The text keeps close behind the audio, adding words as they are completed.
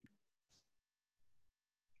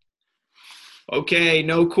Okay,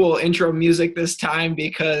 no cool intro music this time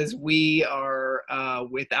because we are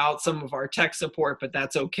without some of our tech support, but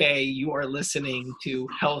that's okay. You are listening to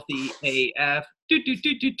Healthy AF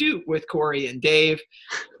with Corey and Dave.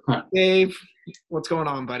 Dave, what's going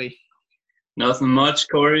on, buddy? Nothing much,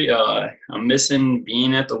 Corey. I'm missing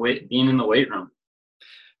being in the weight room.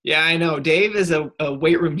 Yeah, I know. Dave is a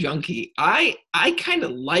weight room junkie. I kind of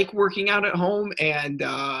like working out at home, and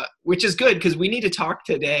which is good because we need to talk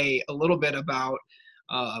today a little bit about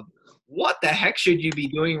uh, what the heck should you be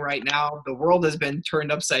doing right now. The world has been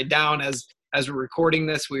turned upside down as we're recording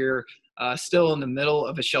this. We're still in the middle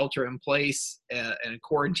of a shelter in place and a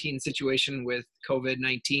quarantine situation with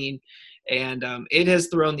COVID-19, and it has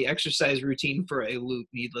thrown the exercise routine for a loop.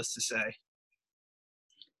 Needless to say.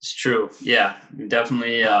 It's true. Yeah,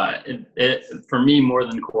 definitely. It for me more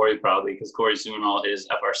than Corey probably because Corey's doing all his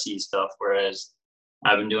FRC stuff, whereas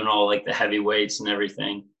I've been doing all like the heavy weights and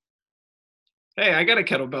everything. Hey, I got a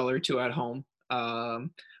kettlebell or two at home.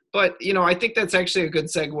 But I think that's actually a good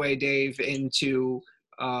segue, Dave, into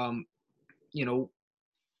um, you know,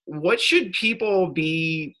 what should people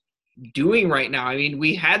be doing right now? I mean,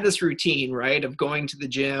 we had this routine, right, of going to the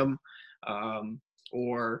gym,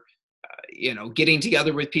 or getting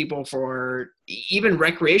together with people for even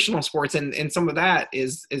recreational sports, and some of that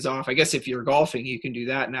is off. I guess if you're golfing, you can do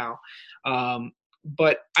that now.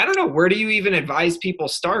 But I don't know, where do you even advise people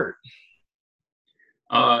start?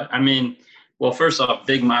 I mean, well, first off,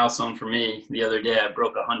 big milestone for me. The other day, I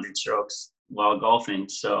broke 100 strokes while golfing.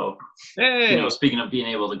 So, Hey. speaking of being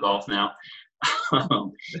able to golf now,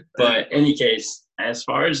 but any case, as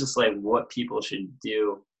far as just like what people should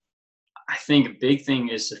do, I think a big thing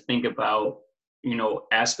is to think about,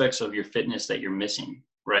 aspects of your fitness that you're missing,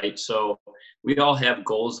 right? So we all have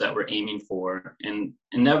goals that we're aiming for. And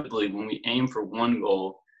inevitably, when we aim for one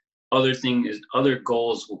goal, other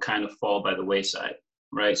goals will kind of fall by the wayside,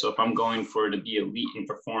 right? So if I'm going for to be elite in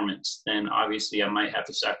performance, then obviously I might have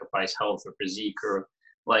to sacrifice health or physique or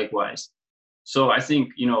likewise. So I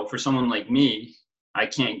think, for someone like me, I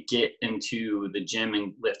can't get into the gym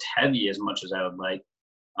and lift heavy as much as I would like.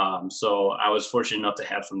 So I was fortunate enough to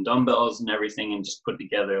have some dumbbells and everything and just put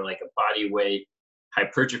together like a body weight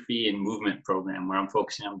hypertrophy and movement program where I'm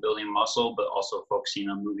focusing on building muscle, but also focusing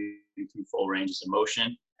on moving through full ranges of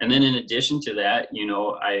motion. And then in addition to that,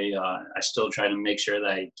 I still try to make sure that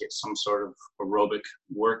I get some sort of aerobic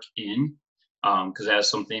work in because that's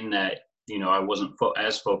something that, I wasn't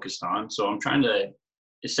as focused on. So I'm trying to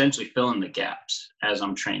essentially fill in the gaps as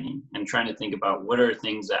I'm training and trying to think about what are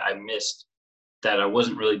things that I missed that I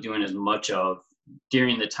wasn't really doing as much of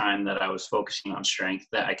during the time that I was focusing on strength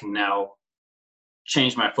that I can now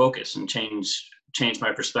change my focus and change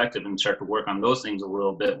my perspective and start to work on those things a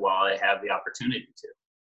little bit while I have the opportunity to.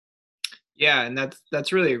 Yeah, and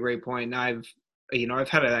that's really a great point. And I've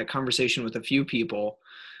had that conversation with a few people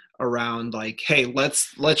around like, hey,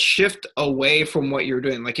 let's shift away from what you're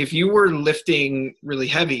doing. Like if you were lifting really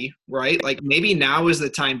heavy, right? Like maybe now is the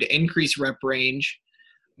time to increase rep range.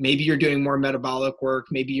 Maybe you're doing more metabolic work.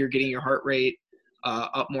 Maybe you're getting your heart rate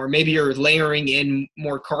up more. Maybe you're layering in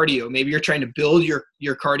more cardio. Maybe you're trying to build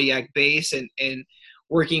your cardiac base and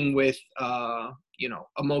working with a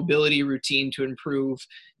mobility routine to improve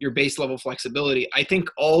your base level flexibility. I think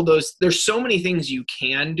all those, there's so many things you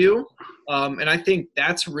can do, and I think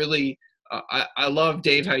that's really I love,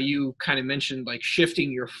 Dave, how you kind of mentioned like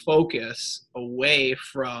shifting your focus away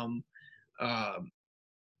from um,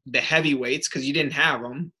 the heavyweights because you didn't have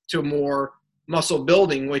them to more muscle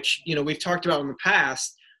building, which we've talked about in the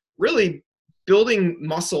past. Really, building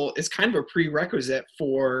muscle is kind of a prerequisite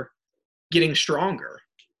for getting stronger,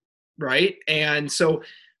 right? And so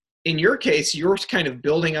in your case, you're kind of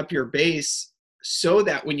building up your base so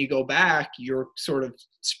that when you go back, you're sort of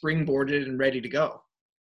springboarded and ready to go.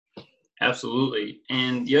 Absolutely.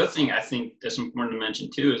 And the other thing I think that's important to mention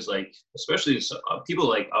too is like, especially people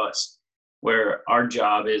like us, where our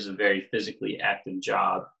job is a very physically active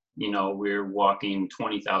job. We're walking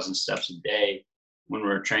 20,000 steps a day when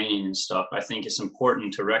we're training and stuff. I think it's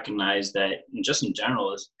important to recognize that, just in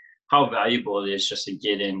general, is how valuable it is just to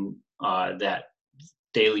get in that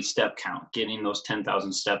daily step count, getting those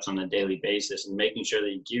 10,000 steps on a daily basis and making sure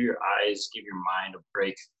that you give your eyes, give your mind a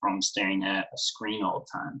break from staring at a screen all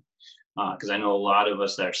the time. Because I know a lot of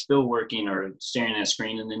us that are still working or staring at a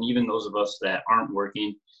screen, and then even those of us that aren't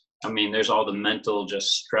working, I mean, there's all the mental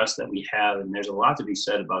just stress that we have, and there's a lot to be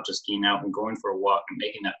said about just getting out and going for a walk and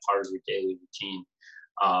making that part of your daily routine.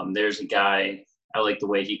 There's a guy, I like the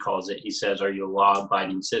way he calls it. He says, "Are you a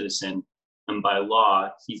law-abiding citizen?" And by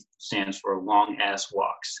law, he stands for long ass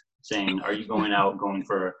walks, saying, "Are you going out going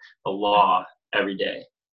for a law every day?"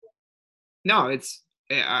 No,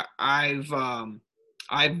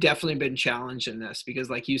 I've definitely been challenged in this because,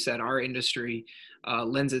 like you said, our industry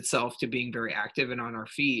lends itself to being very active and on our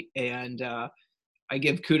feet. And I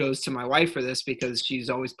give kudos to my wife for this because she's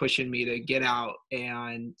always pushing me to get out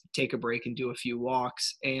and take a break and do a few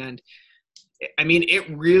walks. And I mean, it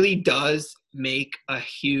really does make a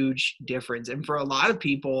huge difference. And for a lot of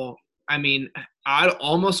people, I mean, I'd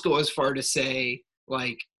almost go as far to say,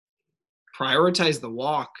 like, prioritize the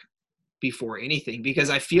walk before anything, because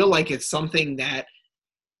I feel like it's something that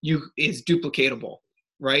you is duplicatable,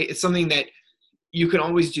 right? It's something that you can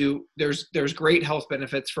always do. There's great health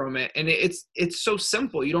benefits from it, and it's so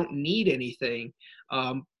simple. You don't need anything,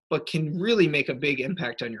 but can really make a big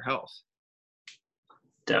impact on your health.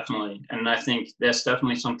 Definitely. And I think that's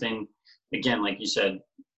definitely something, again, like you said,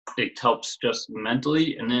 it helps just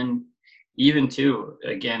mentally. And then even too,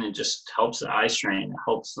 again, it just helps the eye strain. It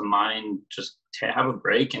helps the mind just to have a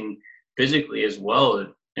break, and physically as well.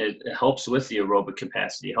 It helps with the aerobic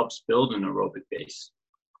capacity. It helps build an aerobic base.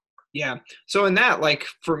 Yeah. So in that, like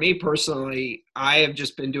for me personally, I have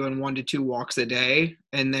just been doing 1 to 2 walks a day,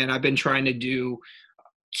 and then I've been trying to do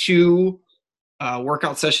two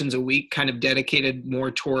workout sessions a week, kind of dedicated more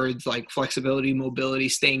towards like flexibility, mobility,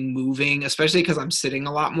 staying moving, especially because I'm sitting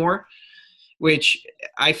a lot more, which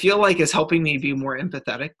I feel like is helping me be more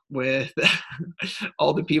empathetic with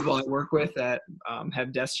all the people I work with that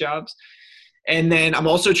have desk jobs. And then I'm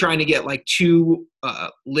also trying to get like 2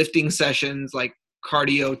 lifting sessions, like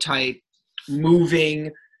cardio type,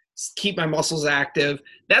 moving, keep my muscles active.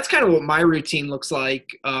 That's kind of what my routine looks like.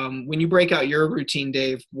 When you break out your routine,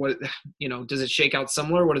 Dave, what, does it shake out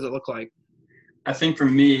similar? What does it look like? I think for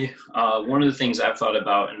me, one of the things I've thought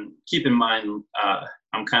about, and keep in mind,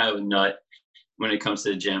 I'm kind of a nut when it comes to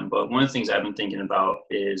the gym, but one of the things I've been thinking about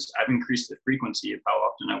is I've increased the frequency of how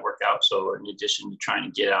often I work out. So in addition to trying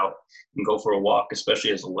to get out and go for a walk, especially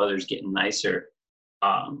as the weather's getting nicer,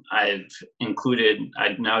 I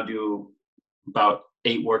now do about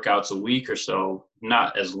 8 workouts a week or so,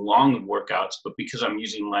 not as long of workouts, but because I'm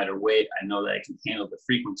using lighter weight, I know that I can handle the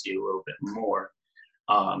frequency a little bit more.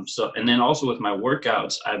 And then also with my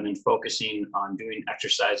workouts, I've been focusing on doing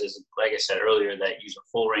exercises, like I said earlier, that use a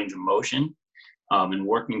full range of motion, and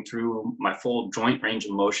working through my full joint range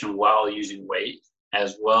of motion while using weight,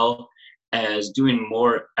 as well as doing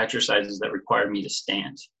more exercises that require me to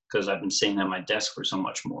stand, because I've been sitting at my desk for so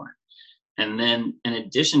much more. And then in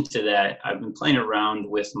addition to that, I've been playing around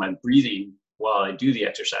with my breathing while I do the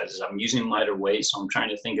exercises. I'm using lighter weight, so I'm trying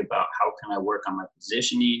to think about how can I work on my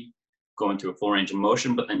positioning, going through a full range of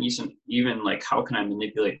motion, but then even like how can I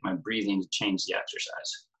manipulate my breathing to change the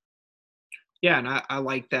exercise? Yeah, and I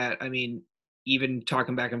like that. I mean, even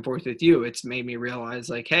talking back and forth with you, it's made me realize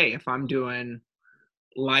like, hey, if I'm doing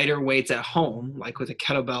lighter weights at home, like with a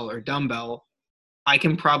kettlebell or dumbbell, I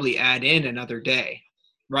can probably add in another day,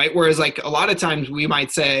 right? Whereas like a lot of times we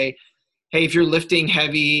might say, hey, if you're lifting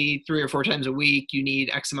heavy 3 or 4 times a week, you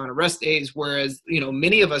need X amount of rest days. Whereas,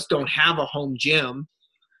 many of us don't have a home gym.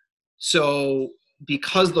 So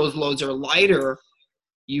because those loads are lighter,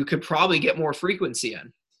 you could probably get more frequency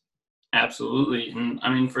in. Absolutely. And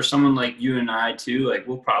I mean, for someone like you and I too, like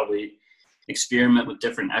we'll probably experiment with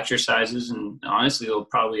different exercises, and honestly, it'll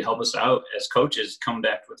probably help us out as coaches come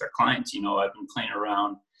back with our clients. I've been playing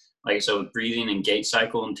around, like I said, with breathing and gait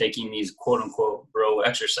cycle and taking these quote unquote bro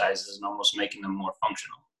exercises and almost making them more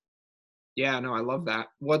functional. Yeah, no, I love that.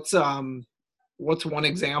 What's one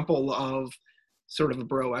example of sort of a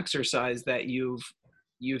bro exercise that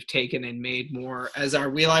you've taken and made more, as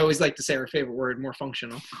we always like to say our favorite word, more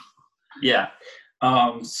functional? Yeah.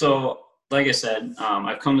 So like I said,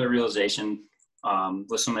 I've come to the realization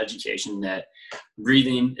with some education that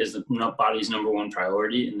breathing is the body's number one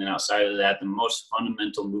priority. And then outside of that, the most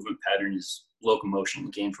fundamental movement pattern is locomotion,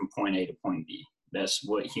 getting from point A to point B. That's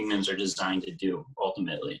what humans are designed to do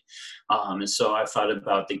ultimately. And so I thought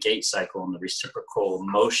about the gait cycle and the reciprocal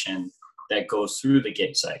motion that goes through the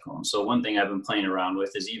gait cycle. And so one thing I've been playing around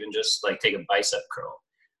with is even just like take a bicep curl.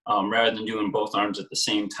 Rather than doing both arms at the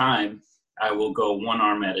same time, I will go one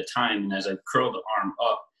arm at a time. And as I curl the arm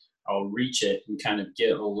up, I'll reach it and kind of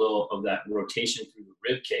get a little of that rotation through the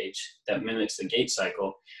rib cage that mimics the gait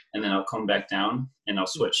cycle. And then I'll come back down and I'll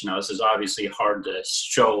switch. Now, this is obviously hard to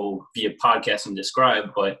show via podcast and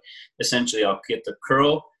describe, but essentially I'll get the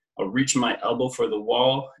curl, I'll reach my elbow for the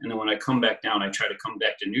wall. And then when I come back down, I try to come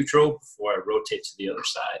back to neutral before I rotate to the other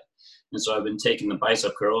side. And so I've been taking the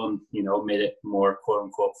bicep curl and, made it more quote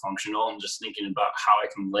unquote functional, and just thinking about how I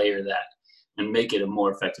can layer that and make it a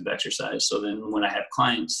more effective exercise. So then when I have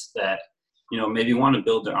clients that, maybe want to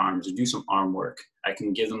build their arms or do some arm work, I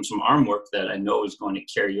can give them some arm work that I know is going to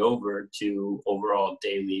carry over to overall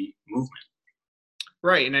daily movement.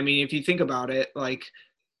 Right. And I mean, if you think about it, like,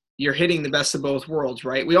 you're hitting the best of both worlds,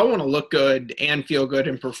 right? We all want to look good and feel good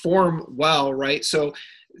and perform well, right? So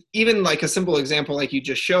even like a simple example like you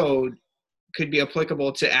just showed could be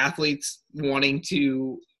applicable to athletes wanting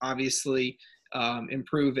to obviously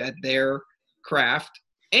improve at their craft,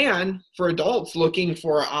 and for adults looking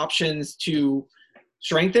for options to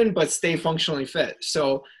strengthen but stay functionally fit.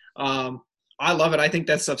 So I love it. I think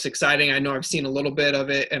that stuff's exciting. I know I've seen a little bit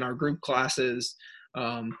of it in our group classes,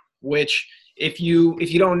 which if you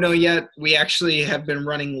don't know yet, we actually have been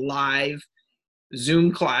running live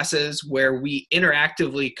Zoom classes where we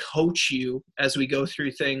interactively coach you as we go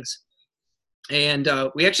through things. And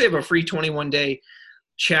we actually have a free 21-day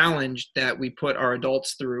challenge that we put our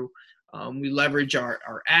adults through. We leverage our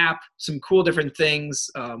app, some cool different things.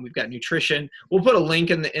 We've got nutrition. We'll put a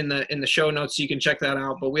link in the show notes so you can check that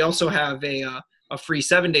out. But we also have a free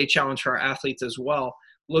 7-day challenge for our athletes as well,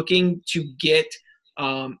 looking to get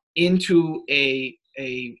into a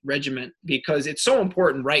regiment, because it's so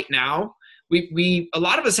important right now. We a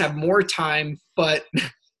lot of us have more time, but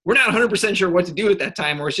we're not 100% sure what to do at that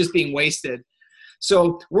time, or it's just being wasted.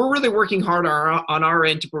 So we're really working hard on our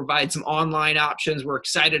end to provide some online options. We're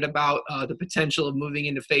excited about the potential of moving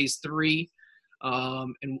into phase 3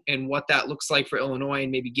 and what that looks like for Illinois,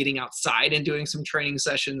 and maybe getting outside and doing some training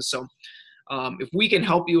sessions. So if we can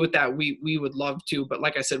help you with that, we would love to. But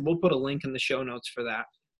like I said, we'll put a link in the show notes for that.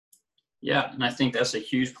 Yeah, and I think that's a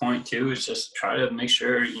huge point too, is just try to make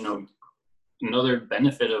sure, another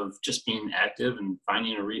benefit of just being active and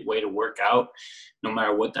finding a way to work out, no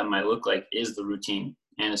matter what that might look like, is the routine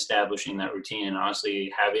and establishing that routine. And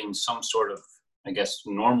honestly, having some sort of, I guess,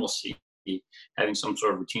 normalcy, having some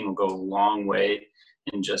sort of routine will go a long way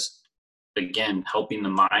in just, again, helping the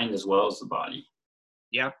mind as well as the body.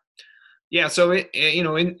 Yeah. Yeah. So,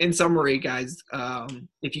 in summary, guys,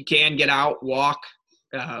 if you can get out, walk,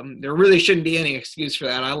 there really shouldn't be any excuse for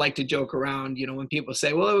that. I like to joke around, when people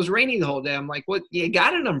say, well, it was raining the whole day. I'm like, well, you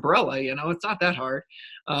got an umbrella, it's not that hard.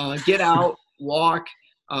 Get out, walk.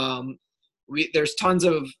 There's tons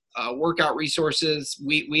of workout resources.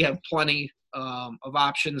 We have plenty of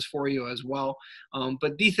options for you as well.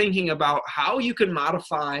 But be thinking about how you can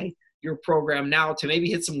modify your program now to maybe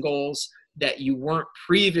hit some goals that you weren't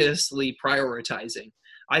previously prioritizing.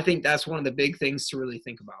 I think that's one of the big things to really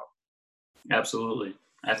think about. Absolutely.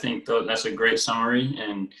 I think that's a great summary.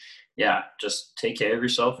 And yeah, just take care of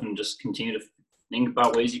yourself and just continue to think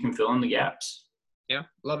about ways you can fill in the gaps. Yeah,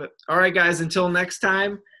 love it. All right, guys, until next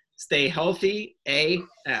time, stay healthy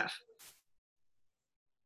AF.